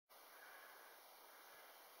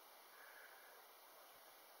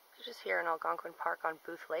just here in Algonquin Park on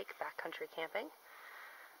Booth Lake, backcountry camping,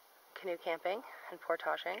 canoe camping, and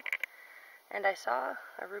portaging, and I saw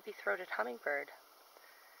a ruby-throated hummingbird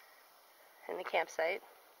in the campsite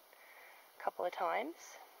a couple of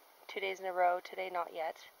times, 2 days in a row, today not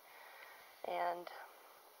yet, and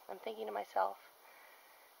I'm thinking to myself,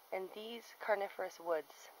 in these carnivorous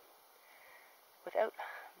woods, without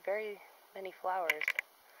very many flowers,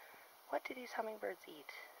 what do these hummingbirds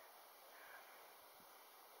eat?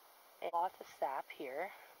 And lots of sap here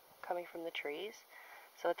coming from the trees.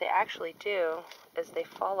 So what they actually do is they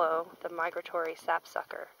follow the migratory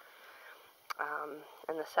sapsucker.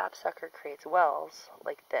 And the sapsucker creates wells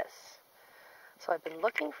like this. So I've been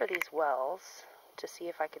looking for these wells to see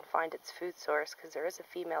if I can find its food source, because there is a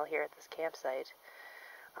female here at this campsite.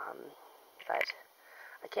 But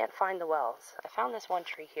I can't find the wells. I found this one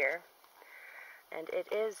tree here, and it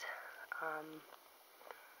is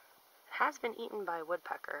has been eaten by a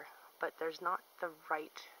woodpecker, but there's not the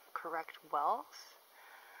correct wells.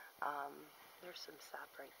 There's some sap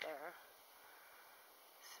right there.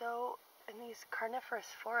 So in these carnivorous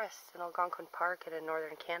forests in Algonquin Park and in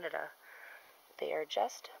northern Canada, they are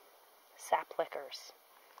just sap lickers.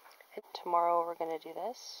 And tomorrow we're going to do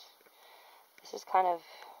this. This is kind of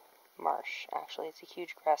marsh, actually. It's a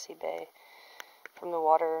huge grassy bay. From the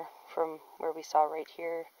water, from where we saw right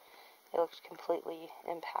here, it looked completely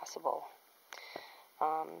impassable.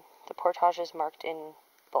 The portages marked in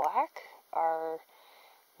black are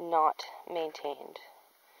not maintained.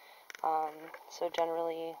 So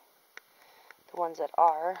generally, the ones that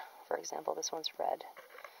are, for example, this one's red.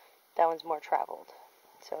 That one's more traveled,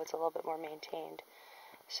 so it's a little bit more maintained.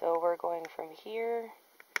 So we're going from here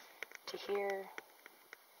to here,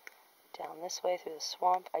 down this way through the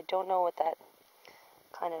swamp. I don't know what that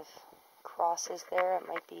kind of cross is there. It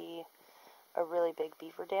might be a really big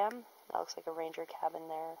beaver dam. That looks like a ranger cabin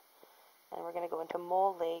there. And we're going to go into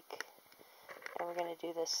Mole Lake, and we're going to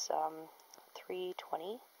do this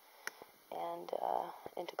 320 and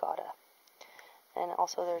into Godda. And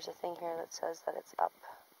also there's a thing here that says that it's up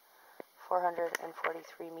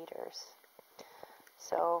 443 meters.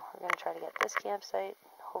 So we're going to try to get this campsite,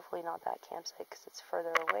 hopefully not that campsite because it's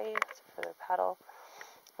further away, it's a further paddle.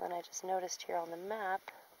 And then I just noticed here on the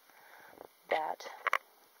map that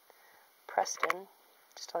Preston,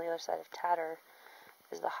 just on the other side of Tatter,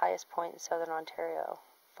 is the highest point in southern Ontario,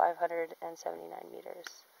 579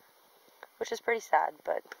 meters. Which is pretty sad,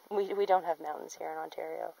 but we don't have mountains here in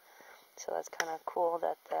Ontario. So that's kind of cool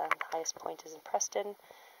that the highest point is in Preston,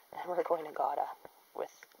 and we're going to Godda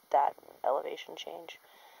with that elevation change.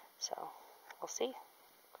 So we'll see.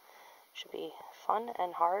 Should be fun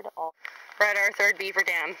and hard. We're at our third beaver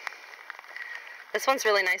dam. This one's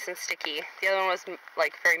really nice and sticky. The other one was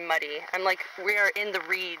like very muddy. We are in the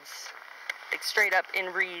reeds, like straight up in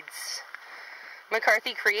reeds.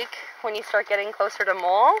 McCarthy Creek, when you start getting closer to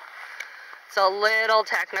Mole, it's a little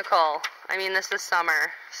technical. I mean, this is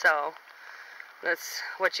summer, so that's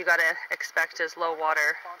what you gotta expect is low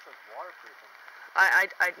water. I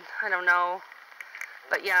don't know,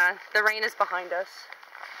 but yeah, the rain is behind us.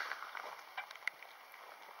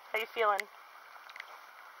 How you feeling?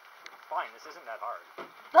 Fine, this isn't that hard.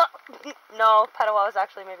 No, Petawawa is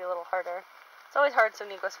actually maybe a little harder. It's always hard so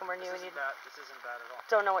Negos when we're new and you this isn't bad at all.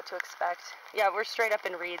 don't know what to expect. Yeah, we're straight up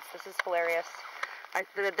in reeds. This is hilarious.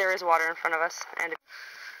 There is water in front of us. And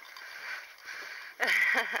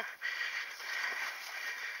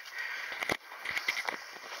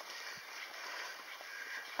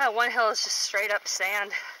one hill is just straight up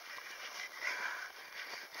sand.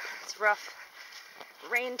 It's rough.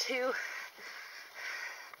 Rain too.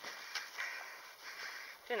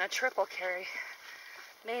 Doing a triple carry.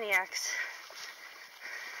 Maniacs.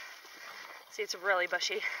 See, it's really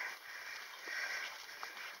bushy.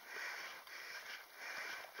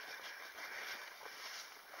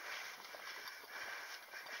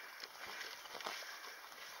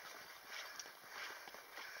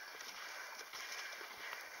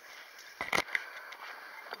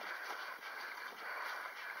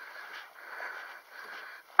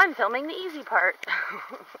 I'm filming the easy part.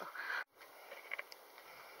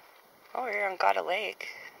 Oh, we're here on Godda Lake.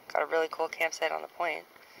 Got a really cool campsite on the point.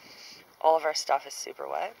 All of our stuff is super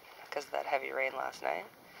wet because of that heavy rain last night.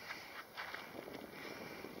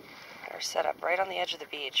 We're set up right on the edge of the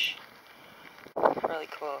beach. Really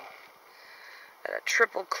cool. Got a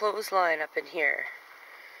triple clothesline up in here.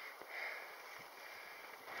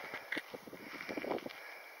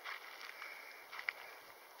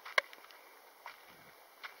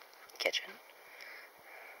 Kitchen.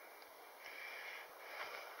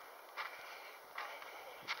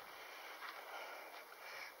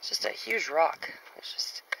 It's just a huge rock. It's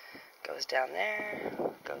just Goes down there,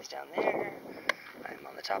 goes down there. I'm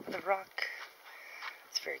on the top of the rock.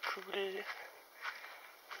 It's very cool. I'm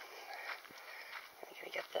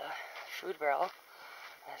gonna get the food barrel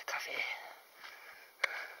and coffee.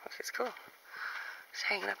 Look, it's cool. Just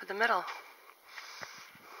hanging up in the middle.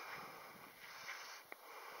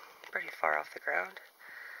 Pretty far off the ground.